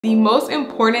The most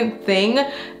important thing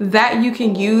that you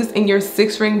can use in your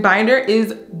 6-ring binder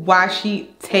is washi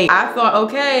tape. I thought,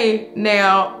 okay,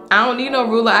 now I don't need no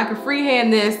ruler, I can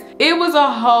freehand this. It was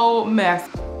a whole mess.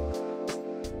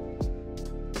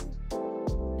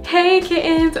 Hey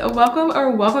kittens,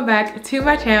 welcome back to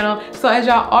my channel. So as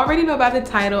y'all already know by the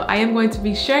title, I am going to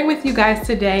be sharing with you guys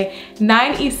today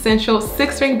 9 essential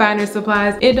 6-ring binder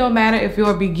supplies. It don't matter if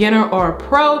you're a beginner or a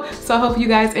pro. So I hope you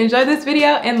guys enjoy this video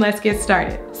and let's get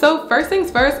started. So first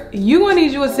things first, you're gonna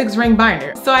need you a 6-ring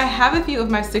binder. So I have a few of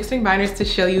my 6-ring binders to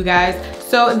show you guys.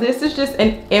 So this is just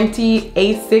an empty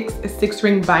A6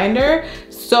 6-ring binder.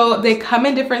 So they come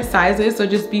in different sizes, so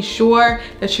just be sure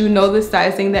that you know the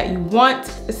sizing that you want.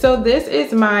 So this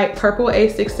is my purple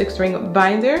A6 6-ring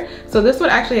binder. So this one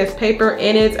actually has paper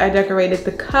in it. I decorated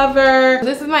the cover.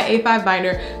 This is my A5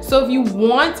 binder. So if you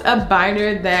want a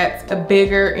binder that's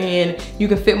bigger and you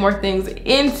can fit more things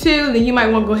into, then you might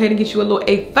want to go ahead and get you a little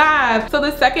A5. So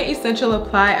the second essential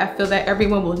apply I feel that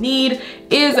everyone will need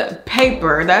is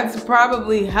paper. That's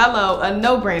probably, hello, a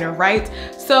no-brainer, right?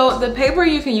 So the paper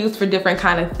you can use for different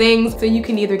kind of things. So you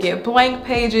can either get blank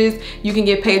pages, you can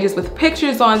get pages with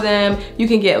pictures on them, you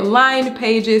can get lined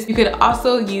pages. You could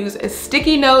also use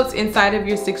sticky notes inside of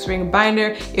your 6-ring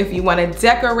binder if you want to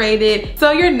decorate it.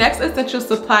 So your next essential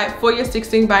supply for your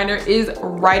 6-ring binder is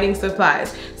writing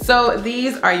supplies. So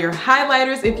these are your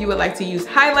highlighters if you would like to use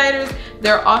highlighters.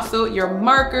 They're also your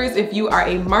markers if you are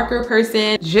a marker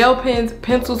person, gel pens,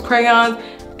 pencils, crayons.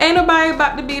 Ain't nobody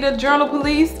about to be the journal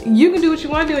police. You can do what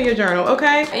you want to do in your journal,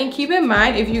 okay? And keep in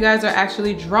mind, if you guys are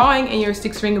actually drawing in your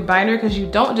 6-ring binder, because you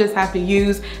don't just have to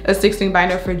use a 6-ring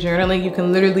binder for journaling, you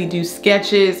can literally do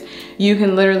sketches, you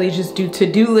can literally just do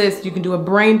to-do lists, you can do a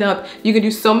brain dump, you can do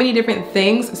so many different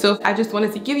things. So I just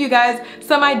wanted to give you guys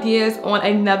some ideas on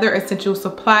another essential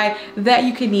supply that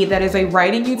you can need that is a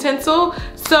writing utensil.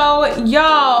 So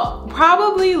y'all,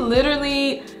 probably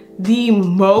literally the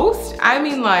most, I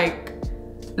mean like,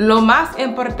 lo más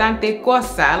importante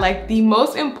cosa, like the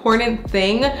most important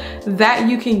thing that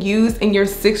you can use in your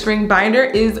 6-ring binder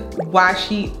is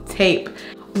washi tape.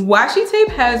 Washi tape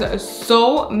has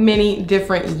so many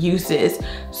different uses.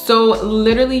 So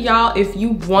literally y'all, if you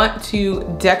want to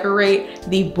decorate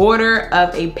the border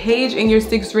of a page in your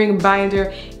 6-ring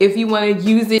binder, if you want to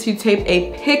use it to tape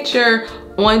a picture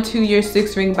onto your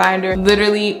 6-ring binder,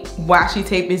 literally washi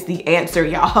tape is the answer,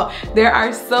 y'all. There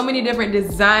are so many different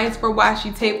designs for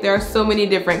washi tape. There are so many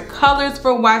different colors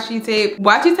for washi tape.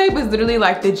 Washi tape is literally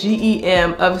like the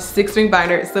GEM of 6-ring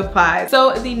binder supplies.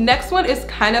 So the next one is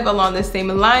kind of along the same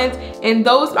lines, and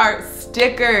those are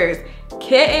stickers.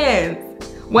 Kittens,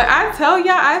 when I tell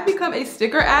y'all I've become a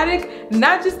sticker addict,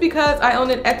 not just because I own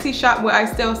an Etsy shop where I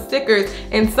sell stickers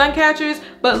and sun catchers,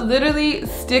 but literally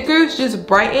stickers just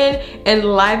brighten and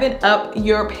liven up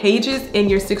your pages in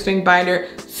your 6-ring binder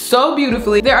so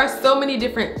beautifully. There are so many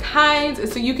different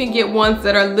kinds, so you can get ones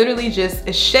that are literally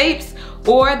just shapes,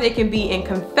 or they can be in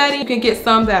confetti. You can get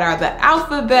some that are the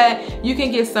alphabet. You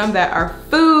can get some that are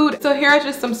food. So here are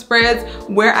just some spreads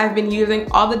where I've been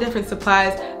using all the different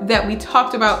supplies that we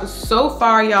talked about so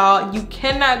far, y'all. You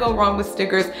cannot go wrong with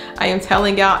stickers. I am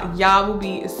telling y'all, y'all will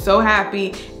be so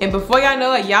happy. And before y'all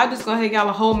know it, y'all just gonna have y'all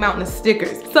a whole mountain of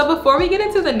stickers. So before we get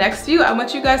into the next few, I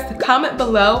want you guys to comment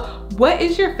below, what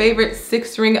is your favorite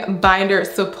 6-ring binder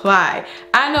supply?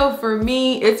 I know for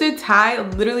me, it's a tie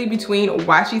literally between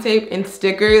washi tape and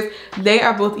stickers. They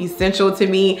are both essential to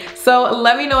me. So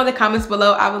let me know in the comments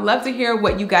below. I would love to hear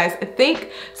what you guys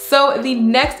think. So the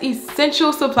next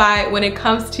essential supply when it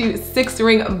comes to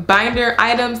 6-ring binder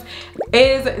items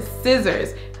is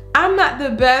scissors. I'm not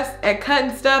the best at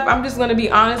cutting stuff. I'm just gonna be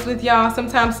honest with y'all.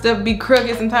 Sometimes stuff be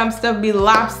crooked, sometimes stuff be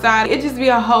lopsided. It just be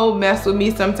a whole mess with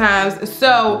me sometimes.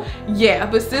 So yeah,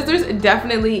 but scissors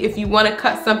definitely, if you wanna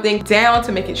cut something down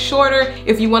to make it shorter,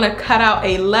 if you wanna cut out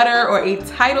a letter or a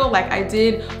title like I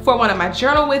did for one of my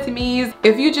journal with me's,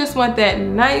 if you just want that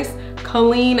nice,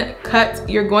 clean cut,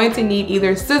 you're going to need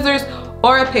either scissors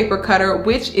or a paper cutter,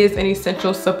 which is an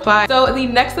essential supply. So the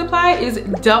next supply is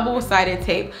double-sided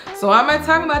tape. So I'm not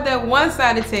talking about that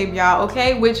one-sided tape, y'all,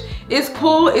 okay? Which is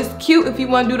cool, it's cute if you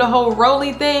wanna do the whole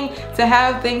rolly thing to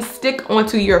have things stick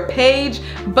onto your page.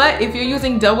 But if you're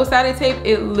using double-sided tape,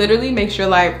 it literally makes your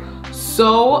life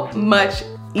so much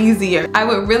easier. I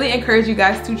would really encourage you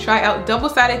guys to try out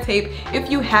double-sided tape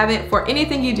if you haven't for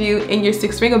anything you do in your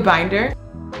 6-ring binder.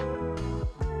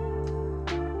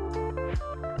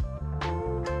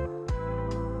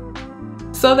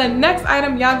 So the next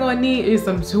item y'all gonna need is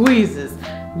some tweezers.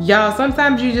 y'all,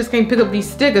 sometimes you just can't pick up these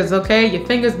stickers, okay? Your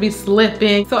fingers be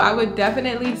slipping. So I would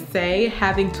definitely say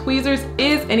having tweezers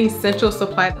is an essential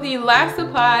supply. The last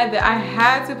supply that I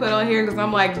had to put on here, because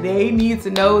I'm like, they need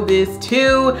to know this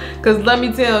too, because let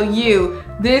me tell you,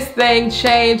 this thing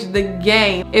changed the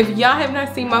game. If y'all have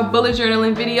not seen my bullet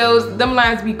journaling videos, them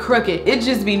lines be crooked. It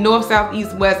just be north, south,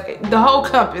 east, west, the whole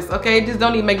compass, okay? It just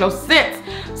don't even make no sense.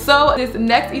 So this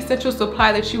next essential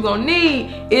supply that you gonna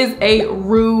need is a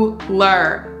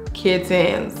ruler,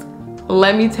 kittens.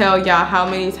 Let me tell y'all how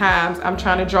many times I'm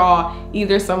trying to draw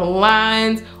either some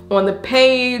lines on the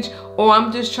page, or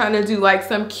I'm just trying to do like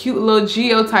some cute little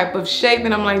geo type of shape,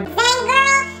 and I'm like, dang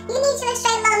girl, you need your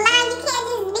straight little line. You can't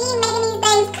just be making these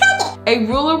things crooked. A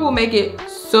ruler will make it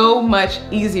so much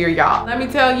easier, y'all. Let me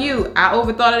tell you, I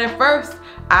overthought it at first.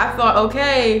 I thought,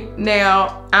 okay,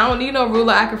 now I don't need no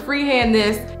ruler, I can freehand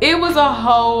this. It was a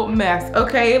whole mess,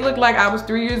 okay? It looked like I was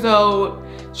 3 years old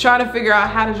trying to figure out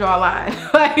how to draw a line.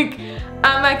 Like,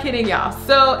 I'm not kidding y'all.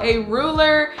 So a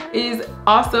ruler is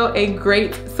also a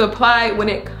great supply when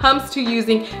it comes to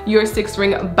using your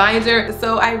 6-ring binder.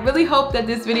 So I really hope that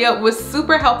this video was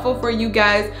super helpful for you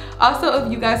guys. Also,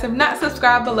 if you guys have not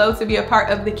subscribed below to be a part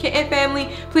of the kitten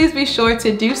family, please be sure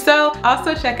to do so.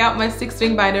 Also check out my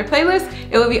 6-ring binder playlist.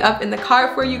 It will be up in the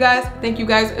card for you guys. Thank you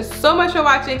guys so much for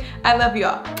watching. I love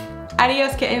y'all.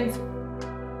 Adios, kittens.